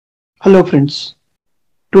Hello friends,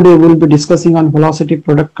 today we will be discussing on Vlocity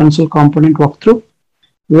Product Console component walkthrough,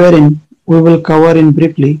 wherein we will cover in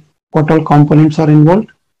briefly what all components are involved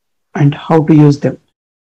and how to use them.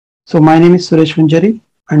 So my name is Suresh Vanjeri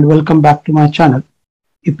and welcome back to my channel.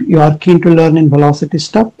 If you are keen to learn in Vlocity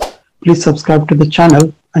stuff, please subscribe to the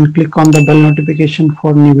channel and click on the bell notification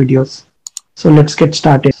for new videos. So let's get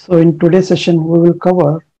started. So in today's session, we will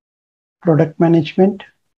cover product management,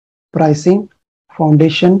 pricing,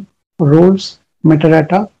 foundation, rules,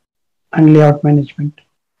 metadata, and layout management.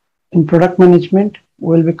 In product management,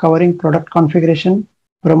 we'll be covering product configuration,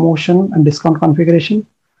 promotion, and discount configuration.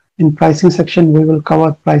 In pricing section, we will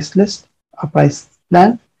cover price list, a price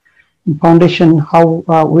plan. In foundation,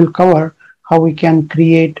 we'll cover how we can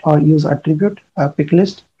create or use attribute,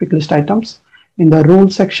 picklist items. In the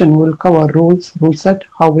rules section, we'll cover rules, rule set,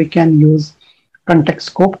 how we can use context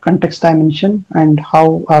scope, context dimension, and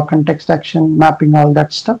how context action mapping, all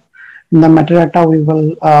that stuff. In the metadata, we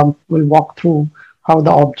will walk through how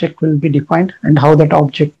the object will be defined and how that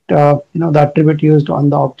object, the attribute used on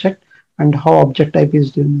the object and how object type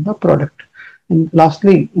is in the product. And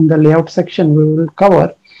lastly, in the layout section, we will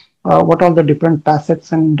cover what are the different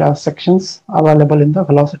facets and sections available in the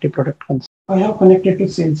Vlocity Product Console. I have connected to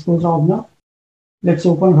Salesforce org now. Let's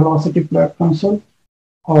open Vlocity Product Console,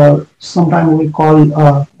 or sometime we call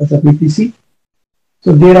as a VPC.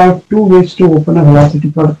 So there are two ways to open a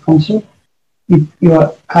Vlocity Product Console. If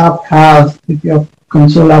your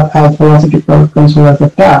console app has Vlocity Product Console as a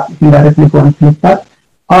tab, you can directly go and click that.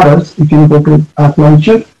 Or else you can go to App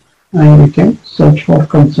Launcher and you can search for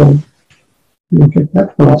console. You get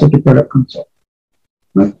that Vlocity Product Console.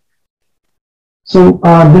 Right? So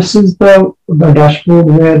this is the dashboard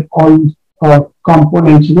where all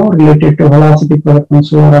components related to Vlocity Product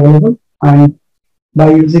Console are available, and by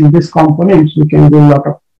using these components we can do a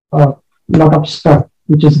lot of stuff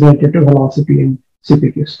which is related to Vlocity and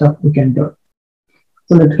CPQ stuff we can do.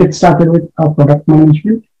 So let's get started with product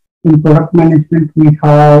management. In product management, we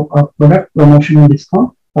have product promotion and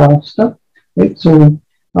discount stuff. Right? So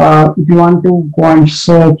if you want to go and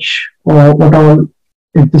search what all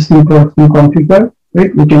existing products we configure,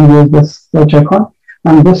 right? We can use this search icon,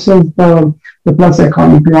 and this is the plus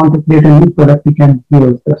icon. If you want to create a new product, you can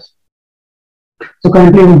use this. So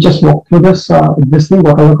currently we just walk through this existing,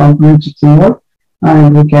 what are the components it's involved,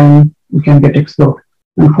 and we can get explored.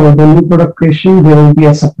 And for the new product creation, there will be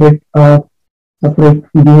a separate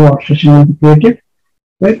video or session will be created,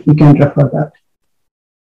 right? We can refer that.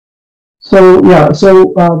 So yeah,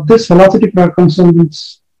 this Vlocity Product Console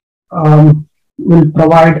will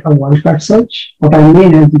provide a wildcard search. What I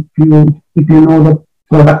mean is, if you know the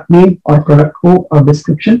product name or product code or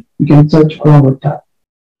description, you can search along with that.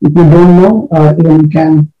 If you don't know, even you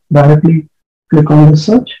can directly click on the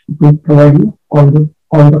search. It will provide you all the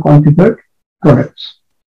configured products.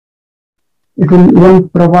 It will even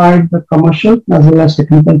provide the commercial as well as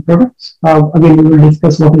technical products. Again, we will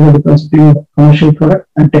discuss what is the difference between commercial product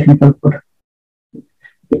and technical product.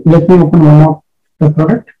 Let me open one of the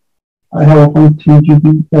product. I have opened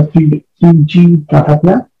 3G data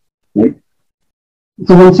plan. Right?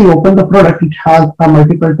 So once you open the product, it has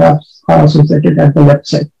multiple tabs associated at the left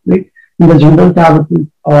side. Right? In the general tab,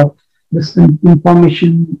 this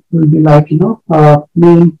information will be like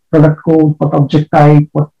name, product code, what object type,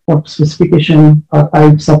 what specification,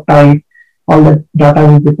 type, subtype, all that data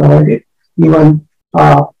will be provided. Even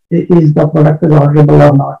is the product is orderable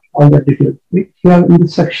or not, all the details. Right? Here in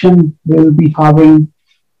this section, we will be having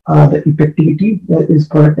the effectivity, is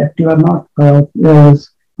product active or not,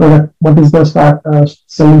 product, what is the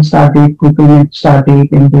selling start date, fulfillment start date,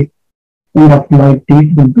 and the end of life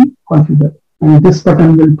date will be configured. And this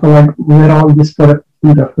button will provide where all this product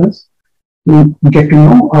in reference. We get to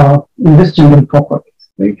know in this general properties,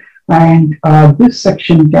 right? And this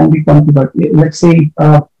section can be configured. Let's say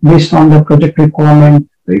based on the project requirement,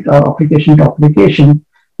 right, or application to application,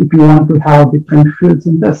 if you want to have different fields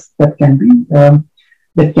in this, that can be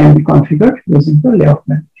configured using the layout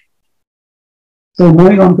manager. So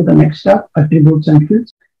moving on to the next step, attributes and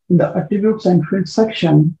fields. In the attributes and fields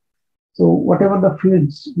section, so whatever the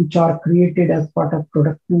fields which are created as part of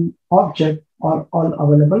product object are all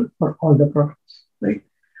available for all the products, right?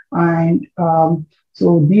 And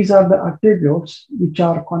so these are the attributes which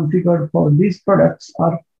are configured for these products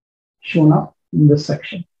are shown up in this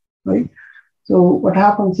section, right? So what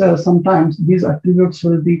happens is sometimes these attributes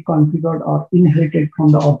will be configured or inherited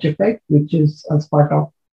from the object type, which is as part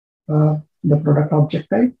of the product object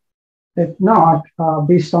type. If not,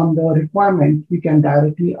 based on the requirement, we can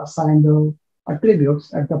directly assign the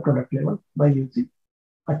attributes at the product level by using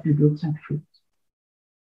attributes and fields.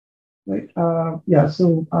 right? Yeah,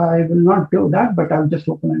 so I will not do that, but I'll just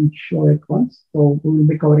open and show it once. So we will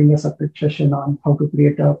be covering a separate session on how to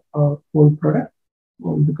create a whole product.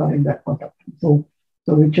 We'll be covering that point of time. So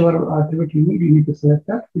whichever attribute you need to select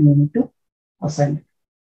that. You need to assign it.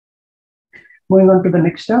 Moving on to the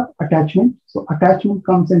next step, attachment. So attachment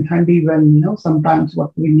comes in handy when, sometimes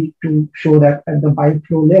what we need to show that at the by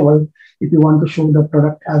flow level, if you want to show the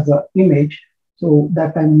product as an image, so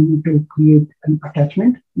that time you need to create an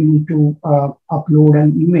attachment. You need to upload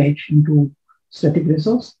an image into static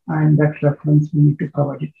resource, and that reference we need to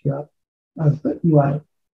provide it here as the URL.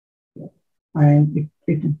 And it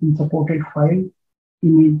is supported file,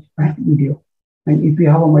 image, and video. And if you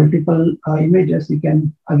have a multiple images, you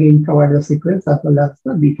can again provide the sequence as well as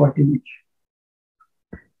the default image.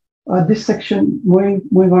 This section,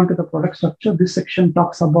 moving on to the product structure, this section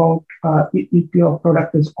talks about if your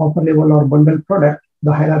product is offer level or bundle product,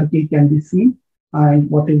 the hierarchy can be seen, and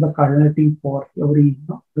what is the cardinality for every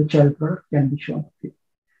the child product can be shown.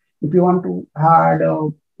 If you want to add,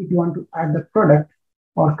 the product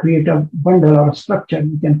or create a bundle or a structure,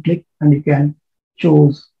 you can click and you can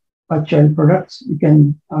choose a child products. You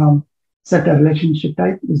can set a relationship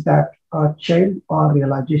type. Is that a child or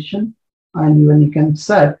realization? And even you can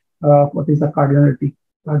set what is the cardinality,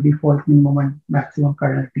 default minimum and maximum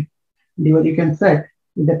cardinality. And even you can set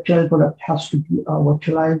if the child product has to be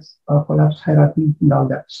virtualized, collapse hierarchy, and all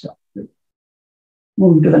that stuff.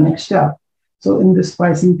 Moving to the next tab. So in this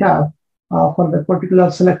pricing tab, for the particular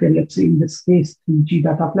selected, let's say in this case, 3G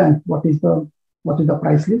data plan, what is the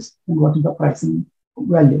price list and what is the pricing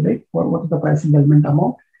value, right? Or what is the pricing element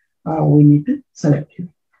amount we need to select here.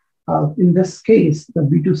 In this case, the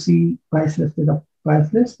B2C price list is a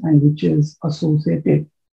price list and which is associated.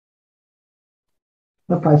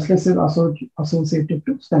 The price list is associated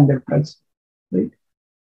to standard price, right?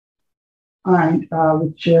 And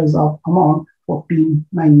which is of amount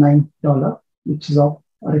 $14.99, which is of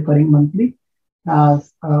recurring monthly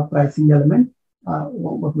as a pricing element,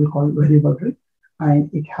 what we call variable rate,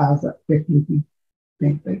 and it has a flexibility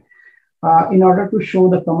thing, right? In order to show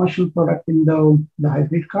the commercial product in the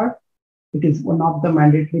hybrid card, it is one of the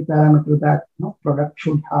mandatory parameters that product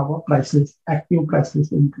should have a price list, active price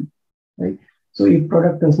list entry, right? So if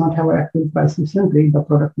product does not have an active price list entry, the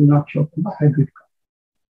product will not show up in the hybrid card.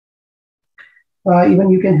 Even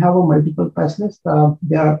you can have a multiple price list.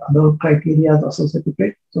 There are other criteria associated with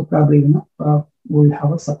it. So probably we'll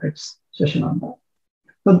have a separate session on that.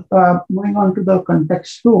 So moving on to the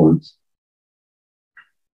context rules.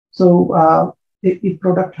 So if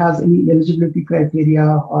product has any eligibility criteria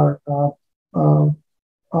or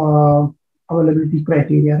availability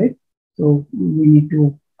criteria, right? So we need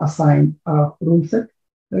to assign a rule set,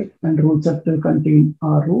 right? And rule set will contain a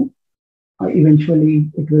rule.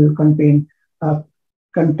 Eventually, it will contain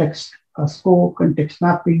context, scope, context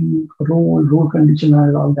mapping, rule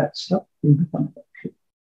conditional, all that stuff will become here.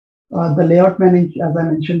 The layout manager, as I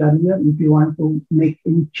mentioned earlier, if you want to make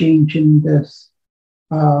any change in this,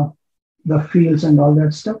 the fields and all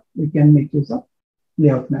that stuff, we can make use of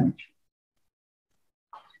layout manager.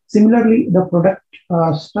 Similarly, the product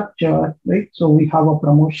structure, right? So we have a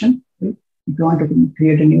promotion, right? If you want to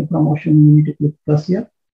create a new promotion, you need to click plus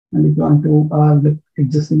here. And if you want to look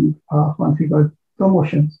existing configured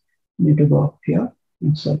promotions, you need to go up here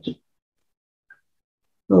and search it.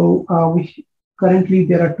 So currently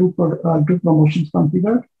there are two promotions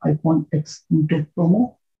configured, iPhone X into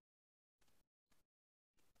promo.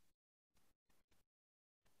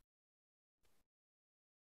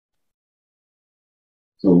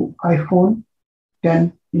 So iPhone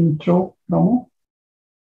 10 intro promo.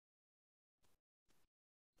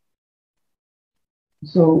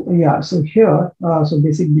 So yeah, so here, so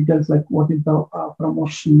basic details like what is the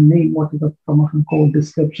promotion name, what is the promotion code,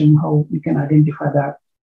 description, how you can identify that.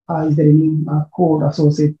 Is there any code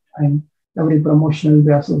associated, and every promotion will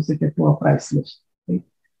be associated to a price list. Right?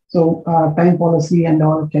 So time policy and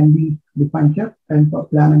all can be defined here, time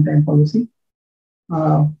plan and time policy.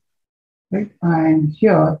 Right? And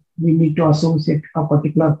here we need to associate a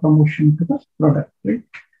particular promotion to the product, right?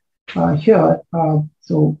 Here,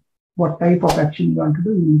 so what type of action you want to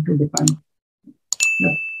do, you need to define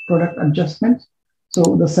the product adjustments.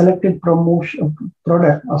 So the selected promotion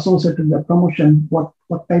product associated with the promotion, what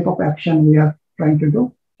type of action we are trying to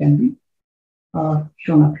do can be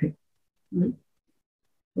shown up here. Right?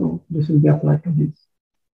 So this will be applied to this.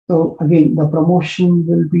 So again, the promotion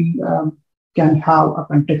will be can have a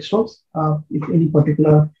context rows. If any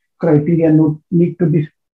particular criteria need to be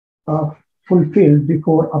fulfilled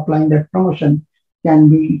before applying that promotion, can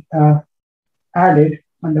be added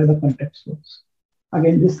under the context rows.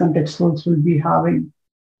 Again, this context rows will be having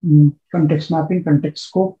context mapping, context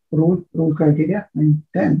scope, rule criteria, and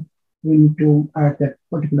then we need to add that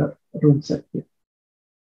particular rule set here.